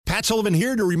Matt Sullivan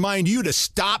here to remind you to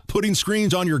stop putting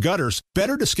screens on your gutters.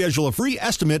 Better to schedule a free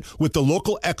estimate with the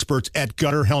local experts at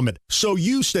Gutter Helmet so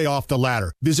you stay off the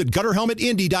ladder. Visit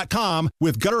GutterHelmetIndy.com.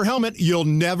 With Gutter Helmet, you'll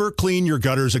never clean your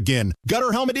gutters again.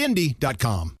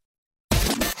 GutterHelmetIndy.com.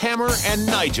 Hammer and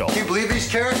Nigel. Can you believe these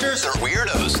characters are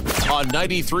weirdos? On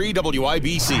 93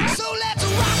 WIBC. So let's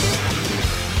rock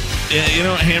it! Yeah, you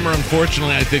know, Hammer,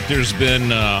 unfortunately, I think there's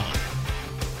been a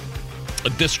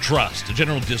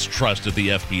general distrust of the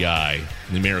FBI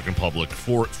and the American public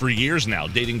for years now,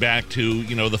 dating back to,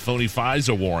 the phony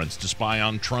FISA warrants to spy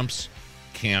on Trump's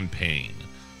campaign,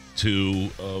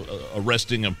 to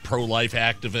arresting a pro-life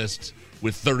activist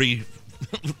with 30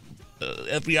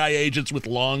 FBI agents with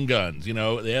long guns. The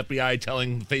FBI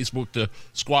telling Facebook to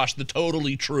squash the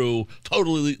totally true,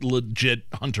 totally legit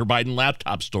Hunter Biden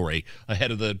laptop story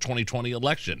ahead of the 2020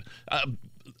 election.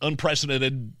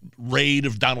 Unprecedented raid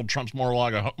of Donald Trump's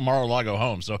Mar-a-Lago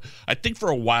home. So I think for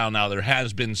a while now there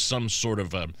has been some sort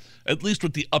of, at least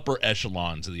with the upper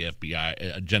echelons of the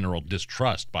FBI, a general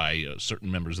distrust by certain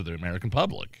members of the American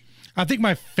public. I think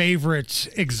my favorite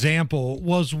example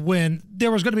was when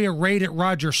there was going to be a raid at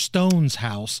Roger Stone's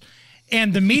house,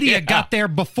 and the media got there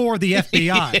before the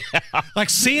FBI. Like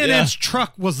CNN's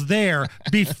truck was there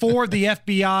before the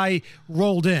FBI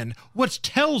rolled in, which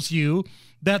tells you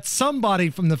that somebody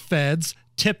from the feds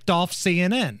tipped off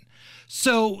CNN.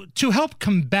 So to help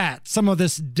combat some of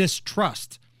this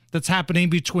distrust that's happening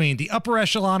between the upper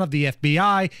echelon of the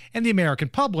FBI and the American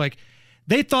public,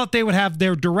 they thought they would have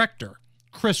their director,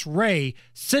 Chris Wray,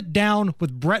 sit down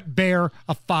with Bret Baier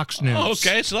of Fox News. Oh,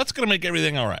 okay, so that's going to make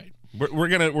everything all right. We're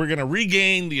gonna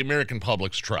regain the American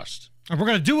public's trust. And we're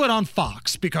going to do it on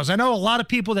Fox, because I know a lot of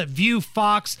people that view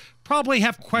Fox probably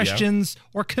have questions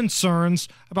or concerns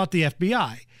about the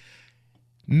FBI.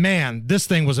 Man, this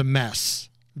thing was a mess.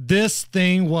 This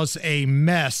thing was a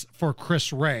mess for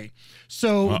Chris Wray.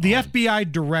 So the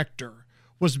FBI director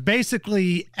was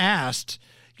basically asked,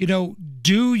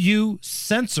 do you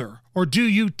censor or do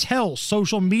you tell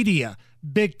social media,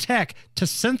 big tech, to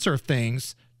censor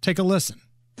things? Take a listen.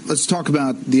 Let's talk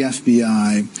about the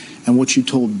FBI and what you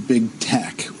told big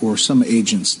tech, or some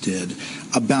agents did,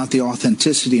 about the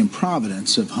authenticity and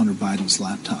provenance of Hunter Biden's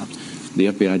laptop. The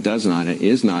FBI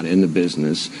is not in the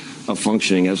business of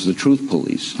functioning as the truth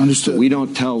police. Understood. We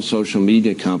don't tell social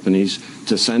media companies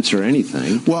to censor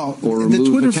anything. Well, or remove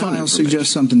the Twitter account file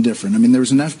suggests something different. I mean, there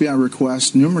was an FBI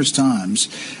request numerous times.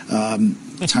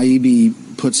 Taibbi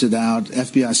puts it out.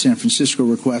 FBI San Francisco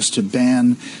request to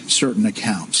ban certain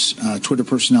accounts. Twitter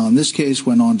personnel in this case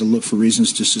went on to look for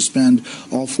reasons to suspend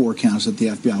all 4 accounts that the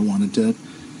FBI wanted to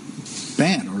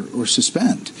ban or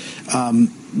suspend.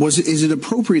 Is it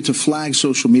appropriate to flag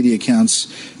social media accounts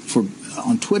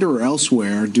on Twitter or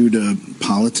elsewhere due to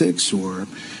politics or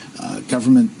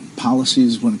government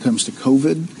policies when it comes to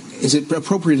COVID? Is it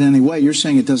appropriate in any way? You're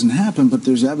saying it doesn't happen, but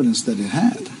there's evidence that it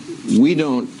had. We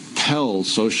don't tell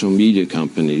social media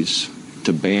companies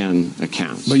to ban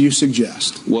accounts. But you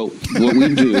suggest. Well, what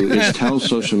we do is tell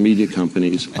social media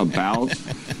companies about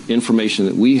information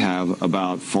that we have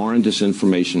about foreign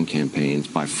disinformation campaigns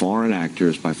by foreign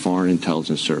actors, by foreign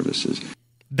intelligence services.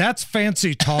 That's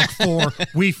fancy talk for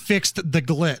we fixed the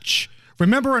glitch.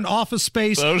 Remember in Office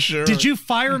Space? Oh, sure. Did you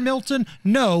fire Milton?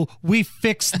 No, we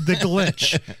fixed the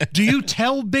glitch. Do you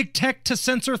tell big tech to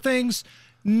censor things?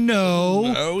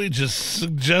 No, we just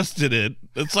suggested it.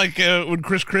 It's like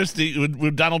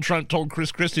when Donald Trump told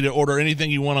Chris Christie to order anything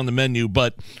you want on the menu,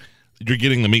 but you're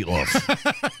getting the meatloaf.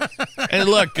 And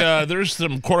look, there's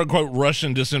some quote-unquote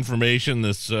Russian disinformation.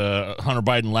 This Hunter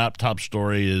Biden laptop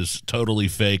story is totally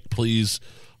fake. Please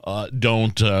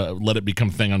don't let it become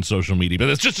a thing on social media. But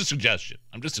it's just a suggestion.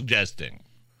 I'm just suggesting.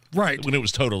 Right. When it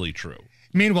was totally true.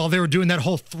 Meanwhile, they were doing that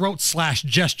whole throat slash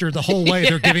gesture the whole way.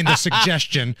 They're giving the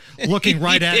suggestion, looking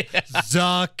right at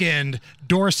Zuck and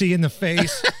Dorsey in the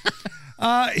face.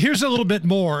 Here's a little bit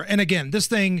more. And again, this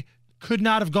thing could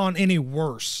not have gone any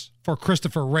worse for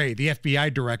Christopher Wray, the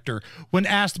FBI director. When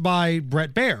asked by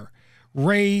Bret Baier,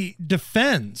 Wray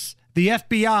defends the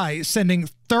FBI sending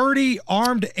 30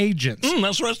 armed agents.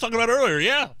 That's what I was talking about earlier,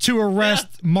 yeah. To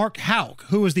arrest Mark Houck,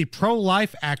 who is the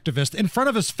pro-life activist, in front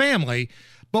of his family.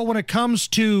 But when it comes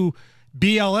to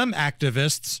BLM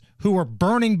activists who are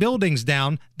burning buildings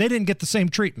down, they didn't get the same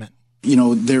treatment.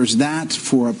 There's that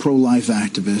for a pro-life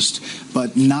activist,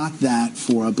 but not that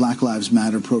for a Black Lives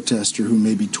Matter protester who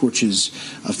maybe torches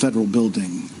a federal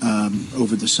building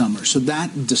over the summer. So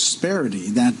that disparity,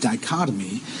 that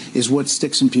dichotomy, is what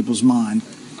sticks in people's mind.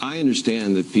 I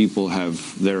understand that people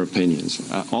have their opinions.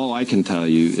 All I can tell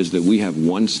you is that we have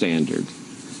one standard,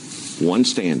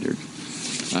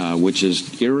 which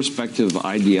is irrespective of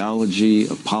ideology,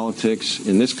 of politics.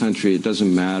 In this country, it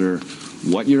doesn't matter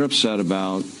what you're upset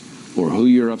about or who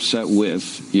you're upset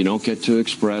with. You don't get to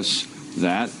express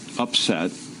that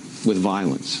upset with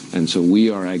violence. And so we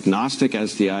are agnostic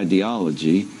as the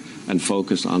ideology and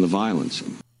focused on the violence.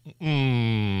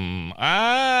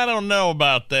 I don't know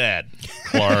about that,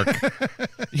 Clark.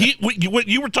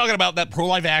 You were talking about that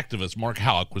pro-life activist, Mark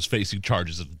Houck, was facing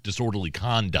charges of disorderly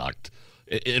conduct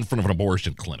in front of an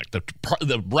abortion clinic.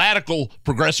 The radical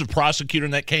progressive prosecutor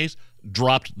in that case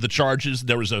dropped the charges.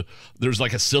 There was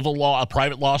like a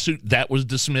private lawsuit that was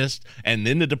dismissed, and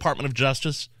then the Department of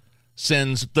Justice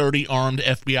sends 30 armed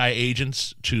FBI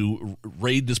agents to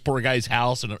raid this poor guy's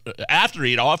house, and after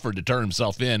he'd offered to turn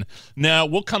himself in, now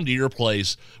we'll come to your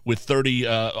place with 30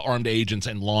 armed agents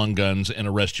and long guns and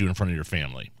arrest you in front of your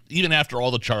family, even after all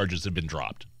the charges had been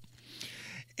dropped.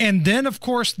 And then, of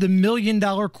course, the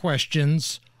million-dollar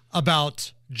questions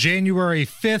about January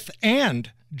 5th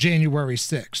and January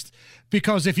 6th.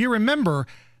 Because if you remember,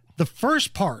 the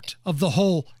first part of the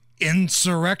whole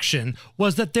insurrection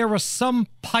was that there was some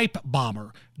pipe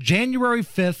bomber January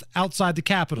 5th outside the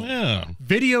Capitol. Yeah.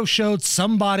 Video showed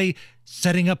somebody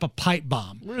setting up a pipe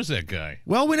bomb. Where's that guy?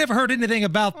 Well, we never heard anything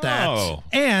about that. Oh.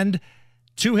 And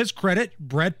to his credit,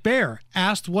 Bret Baier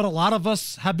asked what a lot of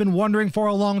us have been wondering for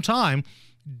a long time.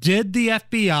 Did the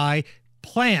FBI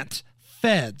plant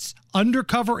feds,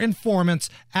 undercover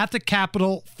informants at the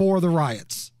Capitol for the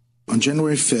riots? On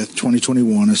January 5th,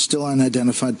 2021, a still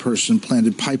unidentified person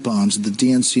planted pipe bombs at the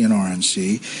DNC and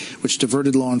RNC, which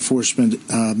diverted law enforcement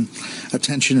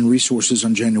attention and resources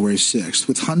on January 6th.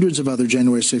 With hundreds of other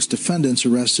January 6th defendants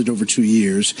arrested over 2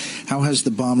 years, how has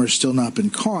the bomber still not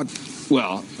been caught?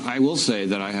 Well, I will say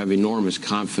that I have enormous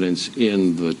confidence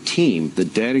in the team, the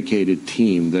dedicated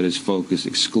team that is focused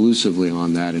exclusively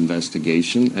on that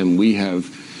investigation, and we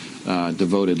have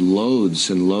devoted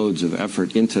loads and loads of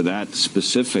effort into that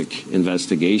specific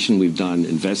investigation. We've done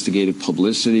investigative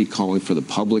publicity, calling for the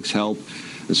public's help.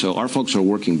 And so our folks are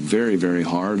working very, very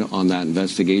hard on that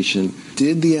investigation.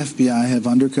 Did the FBI have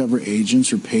undercover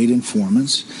agents or paid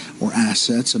informants or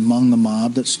assets among the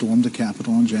mob that stormed the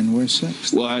Capitol on January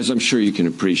 6th? Well, as I'm sure you can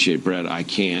appreciate, Brett, I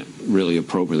can't really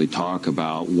appropriately talk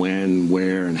about when,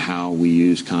 where, and how we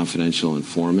use confidential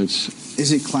informants.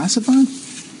 Is it classified?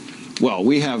 Well,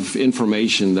 we have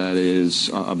information that is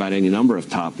about any number of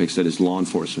topics that is law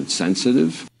enforcement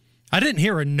sensitive. I didn't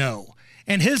hear a no.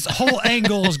 And his whole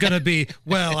angle is going to be,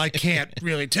 well, I can't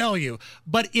really tell you.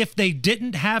 But if they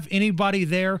didn't have anybody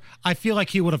there, I feel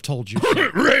like he would have told you.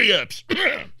 Ray-ups.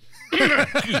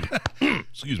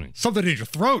 Excuse me. Something in your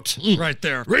throat right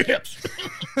there. Ray-ups.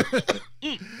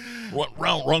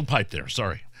 Wrong pipe there.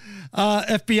 Sorry.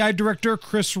 FBI Director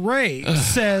Chris Wray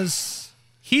says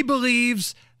he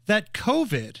believes that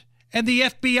COVID, and the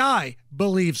FBI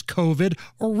believes COVID,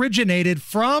 originated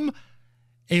from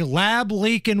a lab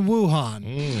leak in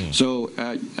Wuhan. So,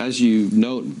 as you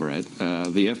note, Brett,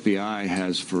 the FBI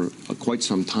has for quite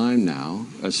some time now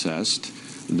assessed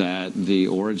that the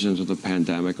origins of the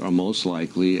pandemic are most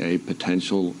likely a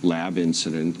potential lab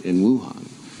incident in Wuhan.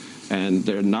 And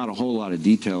there are not a whole lot of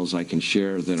details I can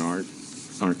share that aren't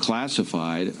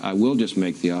classified. I will just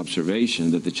make the observation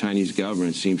that the Chinese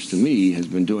government, seems to me, has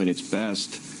been doing its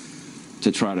best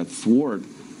to try to thwart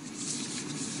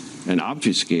and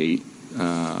obfuscate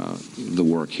the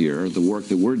work here, the work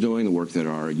that we're doing, the work that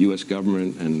our U.S.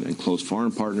 government and close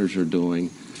foreign partners are doing,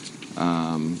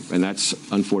 and that's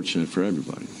unfortunate for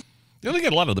everybody. I think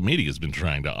a lot of the media has been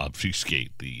trying to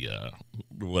obfuscate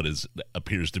what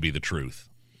appears to be the truth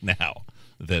now,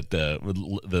 that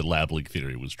the lab leak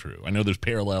theory was true. I know there's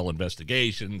parallel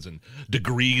investigations and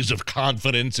degrees of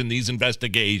confidence in these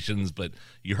investigations, but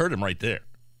you heard him right there.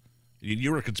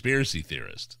 You were a conspiracy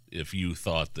theorist if you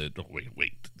thought that, oh,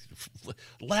 wait,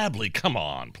 lab leak, come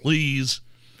on, please.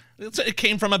 It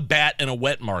came from a bat in a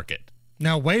wet market.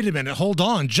 Now, wait a minute, hold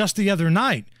on. Just the other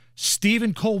night,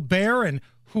 Stephen Colbert and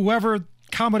whoever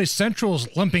Comedy Central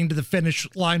is limping to the finish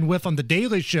line with on The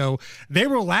Daily Show, they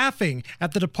were laughing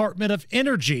at the Department of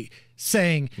Energy,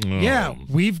 saying, yeah,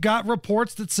 we've got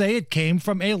reports that say it came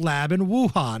from a lab in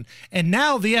Wuhan. And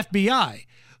now the FBI,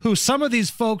 who some of these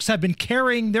folks have been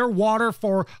carrying their water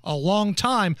for a long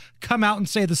time, come out and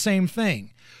say the same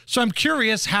thing. So I'm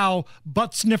curious how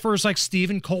butt sniffers like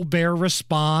Stephen Colbert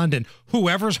respond and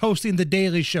whoever's hosting The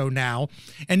Daily Show now.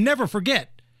 And never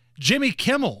forget, Jimmy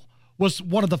Kimmel was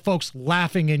one of the folks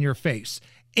laughing in your face.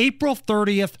 April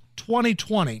 30th,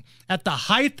 2020, at the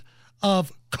height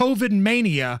of COVID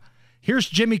mania, here's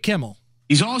Jimmy Kimmel.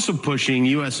 He's also pushing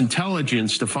U.S.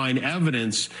 intelligence to find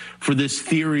evidence for this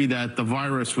theory that the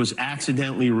virus was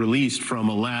accidentally released from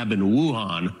a lab in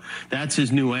Wuhan. That's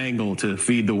his new angle to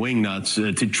feed the wingnuts,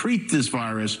 to treat this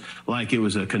virus like it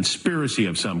was a conspiracy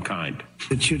of some kind.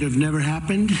 It should have never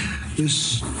happened.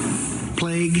 This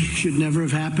plague should never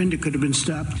have happened. It could have been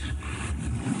stopped.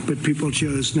 But people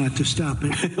chose not to stop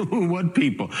it. What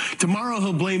people? Tomorrow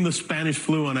he'll blame the Spanish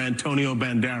flu on Antonio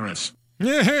Banderas.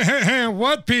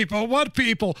 What people? What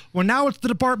people? Well, now it's the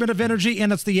Department of Energy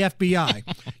and it's the FBI.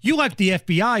 You like the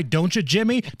FBI, don't you,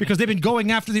 Jimmy? Because they've been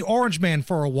going after the Orange Man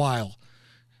for a while.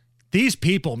 These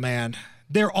people, man,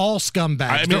 they're all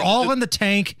scumbags. They're all in the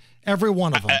tank, every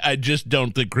one of them. I just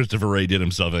don't think Christopher Wray did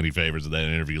himself any favors in that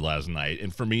interview last night.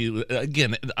 And for me,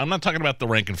 again, I'm not talking about the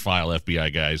rank and file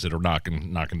FBI guys that are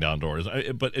knocking down doors,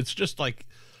 but it's just like,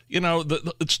 you know,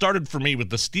 it started for me with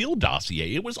the Steele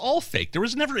dossier. It was all fake. There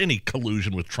was never any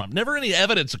collusion with Trump, never any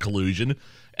evidence of collusion.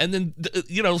 And then,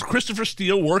 you know, Christopher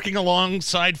Steele working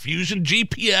alongside Fusion,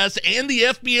 GPS, and the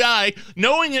FBI,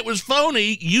 knowing it was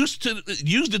phony, used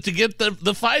it to get the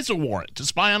FISA warrant to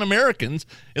spy on Americans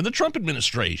in the Trump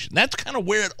administration. That's kind of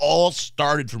where it all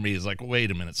started for me. It's like,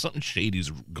 wait a minute, something shady's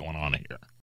going on here.